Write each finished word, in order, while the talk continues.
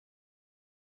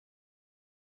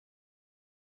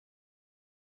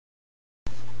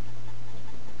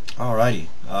Alrighty,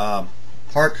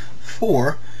 part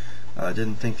 4.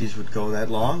 Didn't think these would go that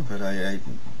long, but an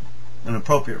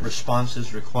appropriate response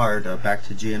is required back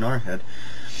to GNRHead.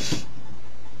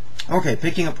 Okay,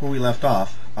 picking up where we left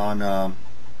off on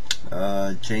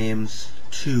James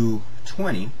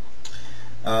 2:20.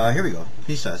 Here we go.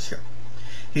 He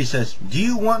says, do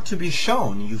you want to be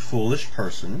shown, you foolish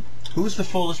person? Who is the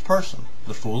foolish person?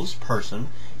 The foolish person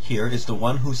here is the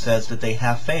one who says that they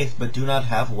have faith but do not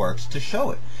have works to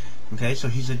show it. Okay, so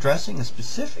he's addressing a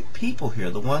specific people here,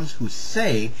 the ones who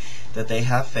say that they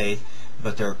have faith,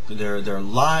 but their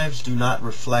lives do not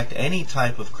reflect any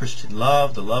type of Christian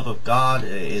love. The love of God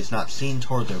is not seen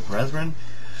toward their brethren,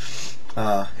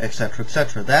 etc.,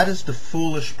 etc. That is the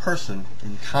foolish person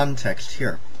in context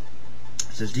here.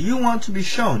 It says, do you want to be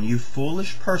shown, you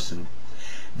foolish person,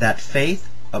 that faith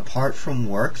apart from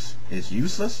works is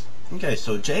useless? Okay,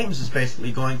 so James is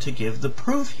basically going to give the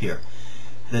proof here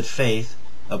that faith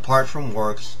apart from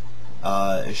works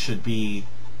should be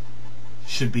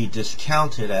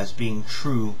discounted as being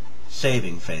true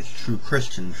saving faith, true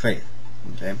Christian faith.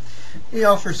 Okay, he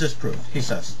offers this proof. He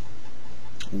says,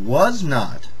 was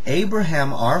not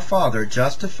Abraham our father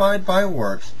justified by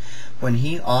works when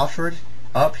he offered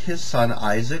up his son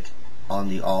Isaac on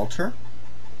the altar?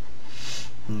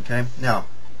 Okay, now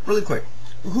really quick,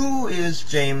 who is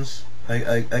James,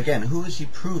 again, who is he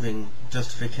proving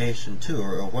justification to,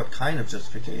 or what kind of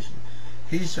justification?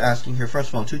 He's asking here, first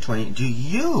of all, in 2:20, do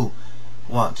you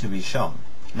want to be shown?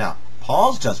 Now,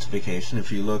 Paul's justification,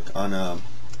 if you look on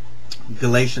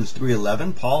Galatians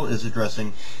 3:11, Paul is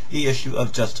addressing the issue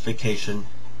of justification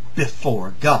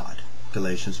before God.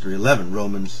 Galatians 3:11,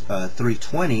 Romans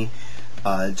 3:20,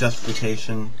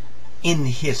 justification in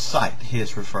his sight. He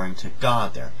is referring to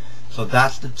God there. So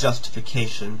that's the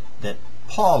justification that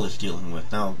Paul is dealing with.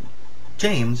 Now,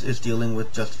 James is dealing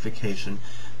with justification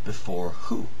before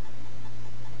who?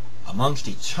 Amongst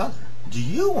each other. Do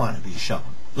you want to be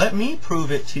shown? Let me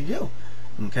prove it to you.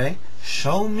 Okay?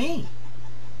 Show me.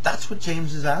 That's what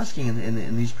James is asking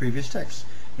in these previous texts.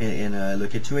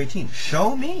 Look at 2:18.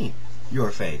 Show me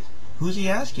your faith. Who's he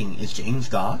asking? Is James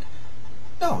God?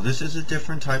 No, this is a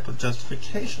different type of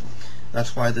justification.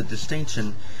 That's why the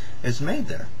distinction is made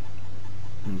there.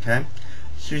 Okay?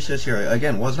 So he says here,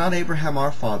 again, was not Abraham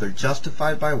our father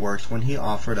justified by works when he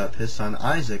offered up his son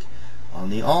Isaac on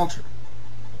the altar?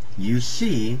 You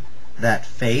see that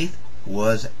faith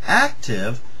was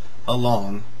active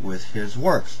along with his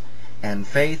works, and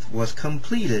faith was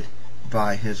completed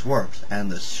by his works.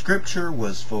 And the scripture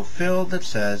was fulfilled that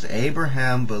says,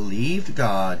 Abraham believed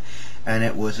God, and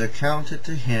it was accounted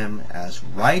to him as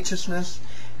righteousness,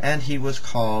 and he was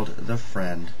called the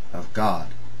friend of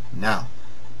God. Now,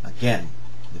 again,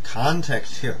 the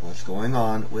context here, what's going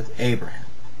on with Abraham.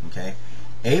 Okay?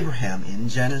 Abraham in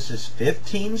Genesis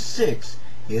 15:6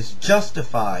 is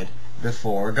justified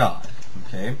before God.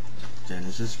 Okay?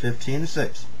 Genesis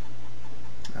 15:6.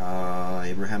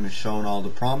 Abraham is shown all the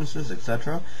promises,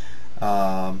 etc.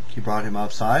 He brought him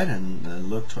outside and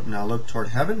look toward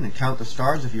heaven and count the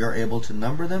stars if you are able to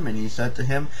number them. And he said to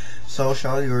him, so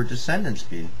shall your descendants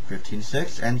be.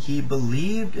 15:6. And he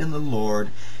believed in the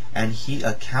Lord, and he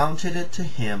accounted it to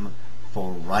him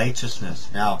for righteousness.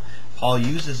 Now, Paul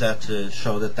uses that to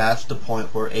show that that's the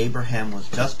point where Abraham was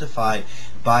justified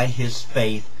by his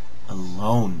faith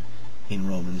alone in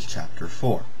Romans chapter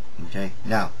 4. Okay?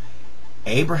 Now,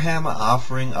 Abraham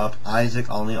offering up Isaac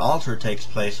on the altar takes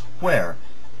place where?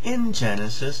 In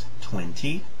Genesis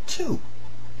 22.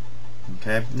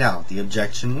 Okay? Now, the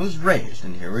objection was raised,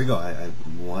 and here we go. I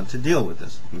want to deal with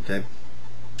this. Okay?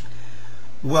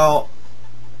 Well,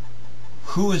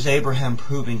 who is Abraham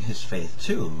proving his faith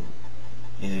to?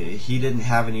 He didn't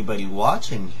have anybody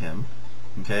watching him.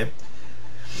 Okay?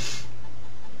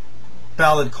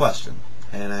 Valid question.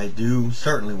 And I do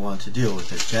certainly want to deal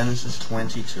with it. Genesis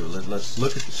 22. Let's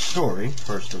look at the story,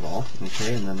 first of all.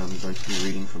 Okay? And then I'm going to be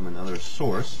reading from another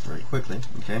source very quickly.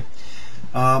 Okay?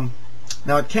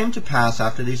 Now it came to pass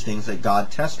after these things that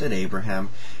God tested Abraham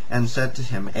and said to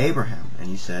him, Abraham. And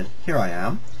he said, Here I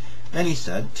am. Then he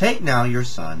said, Take now your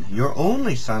son, your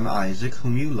only son Isaac,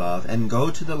 whom you love, and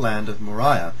go to the land of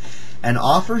Moriah, and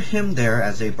offer him there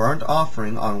as a burnt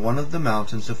offering on one of the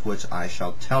mountains of which I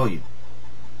shall tell you.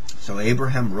 So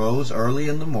Abraham rose early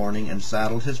in the morning and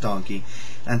saddled his donkey,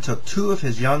 and took 2 of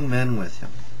his young men with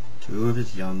him. 2 of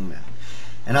his young men.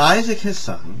 And Isaac his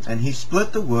son, and he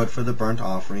split the wood for the burnt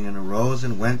offering, and arose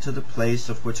and went to the place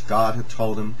of which God had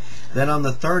told him. Then on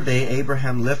the 3rd day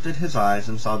Abraham lifted his eyes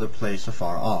and saw the place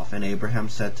afar off. And Abraham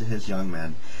said to his young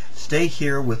men, Stay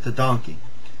here with the donkey.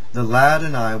 The lad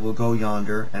and I will go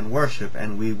yonder and worship,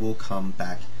 and we will come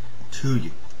back to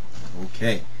you.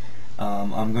 Okay.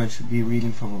 I'm going to be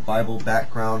reading from a Bible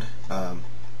background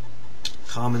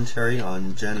commentary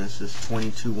on Genesis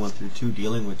 22, 1 through 2,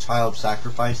 dealing with child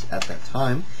sacrifice at that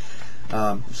time.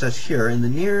 It says here, in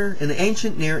the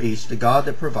ancient Near East, the God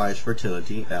that provides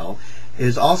fertility, El,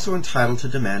 is also entitled to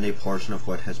demand a portion of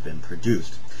what has been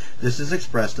produced. This is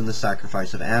expressed in the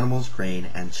sacrifice of animals, grain,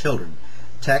 and children.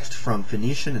 Text from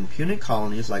Phoenician and Punic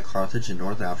colonies like Carthage in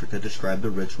North Africa describe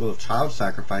the ritual of child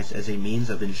sacrifice as a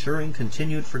means of ensuring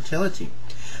continued fertility.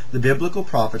 The biblical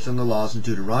prophets and the laws in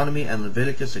Deuteronomy and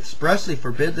Leviticus expressly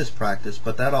forbid this practice,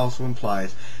 but that also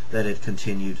implies that it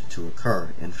continued to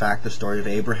occur. In fact, the story of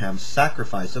Abraham's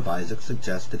sacrifice of Isaac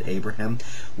suggests that Abraham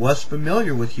was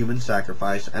familiar with human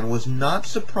sacrifice and was not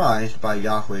surprised by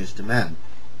Yahweh's demand.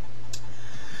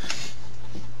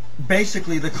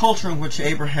 Basically, the culture in which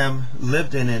Abraham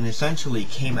lived in and essentially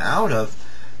came out of,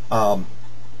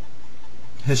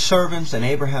 his servants and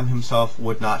Abraham himself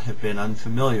would not have been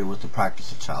unfamiliar with the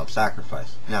practice of child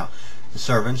sacrifice. Now, the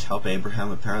servants help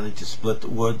Abraham apparently to split the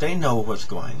wood. They know what's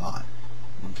going on.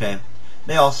 Okay?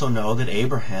 They also know that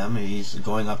Abraham, he's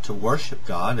going up to worship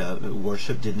God.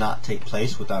 Worship did not take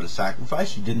place without a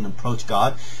sacrifice. You didn't approach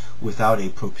God without a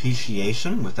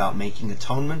propitiation, without making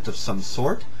atonement of some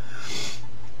sort.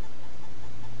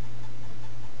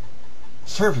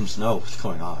 Servants know what's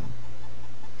going on.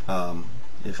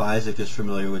 If Isaac is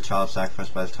familiar with child sacrifice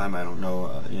by the time, I don't know,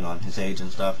 on his age and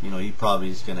stuff, he probably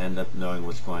is going to end up knowing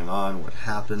what's going on, what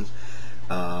happens.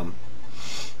 But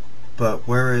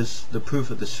where is the proof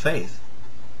of this faith?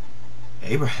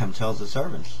 Abraham tells the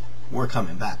servants, we're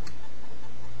coming back.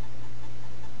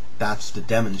 That's the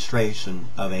demonstration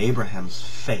of Abraham's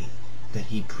faith, that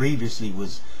he previously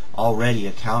was already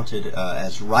accounted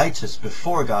as righteous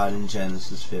before God in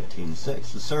Genesis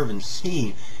 15:6. The servants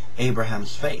see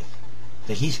Abraham's faith,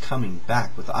 that he's coming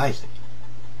back with Isaac.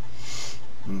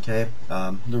 Okay,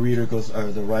 the writer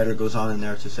goes on in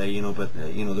there to say,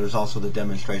 there's also the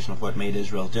demonstration of what made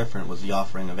Israel different was the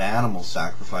offering of animal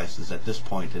sacrifices at this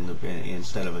point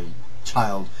instead of a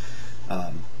child.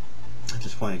 At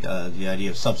this point, the idea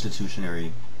of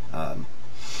substitutionary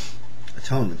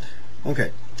atonement.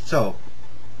 Okay, so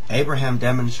Abraham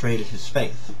demonstrated his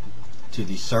faith to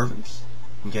these servants.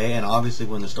 Okay, and obviously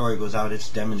when the story goes out, it's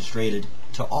demonstrated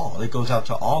to all. It goes out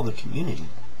to all the community.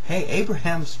 Hey,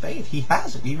 Abraham's faith, he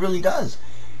has it. He really does.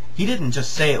 He didn't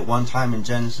just say it one time in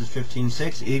Genesis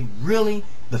 15:6. It really,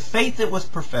 the faith that was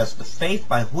professed, the faith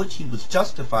by which he was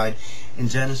justified in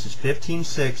Genesis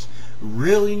 15:6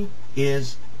 really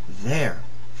is there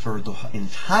for the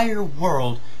entire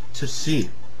world to see.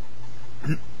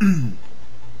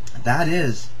 That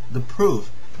is the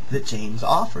proof that James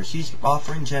offers. He's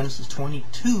offering Genesis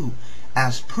 22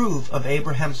 as proof of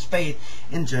Abraham's faith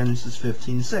in Genesis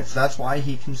 15:6. That's why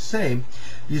he can say,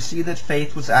 you see that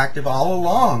faith was active all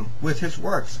along with his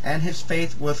works, and his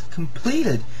faith was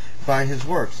completed by his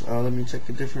works. Let me check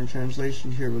a different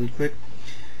translation here really quick.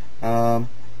 And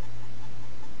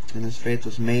his faith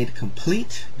was made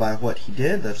complete by what he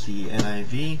did. That's the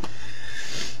NIV.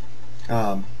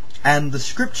 And the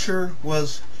scripture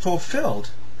was fulfilled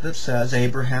that says,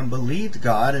 Abraham believed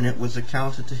God, and it was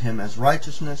accounted to him as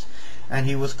righteousness, and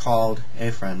he was called a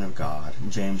friend of God.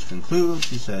 And James concludes,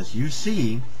 he says, you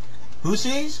see, who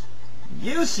sees?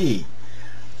 You see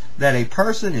that a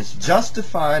person is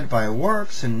justified by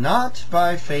works and not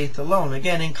by faith alone.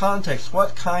 Again, in context,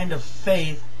 what kind of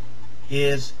faith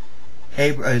is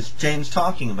James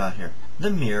talking about here?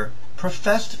 The mere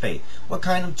professed faith. What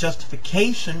kind of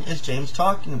justification is James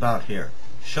talking about here?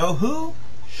 Show who?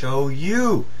 Show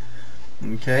you.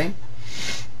 Okay?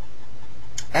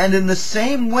 And in the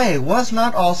same way, was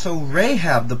not also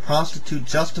Rahab the prostitute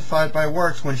justified by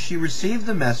works when she received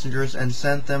the messengers and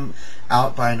sent them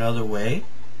out by another way?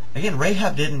 Again,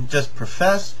 Rahab didn't just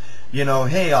profess,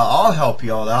 hey, I'll help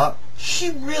you all out. She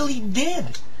really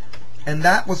did. And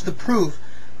that was the proof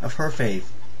of her faith.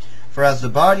 For as the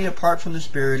body apart from the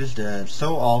spirit is dead,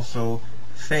 so also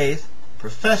faith,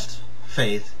 professed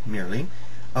faith merely,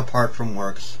 apart from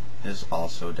works, is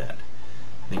also dead.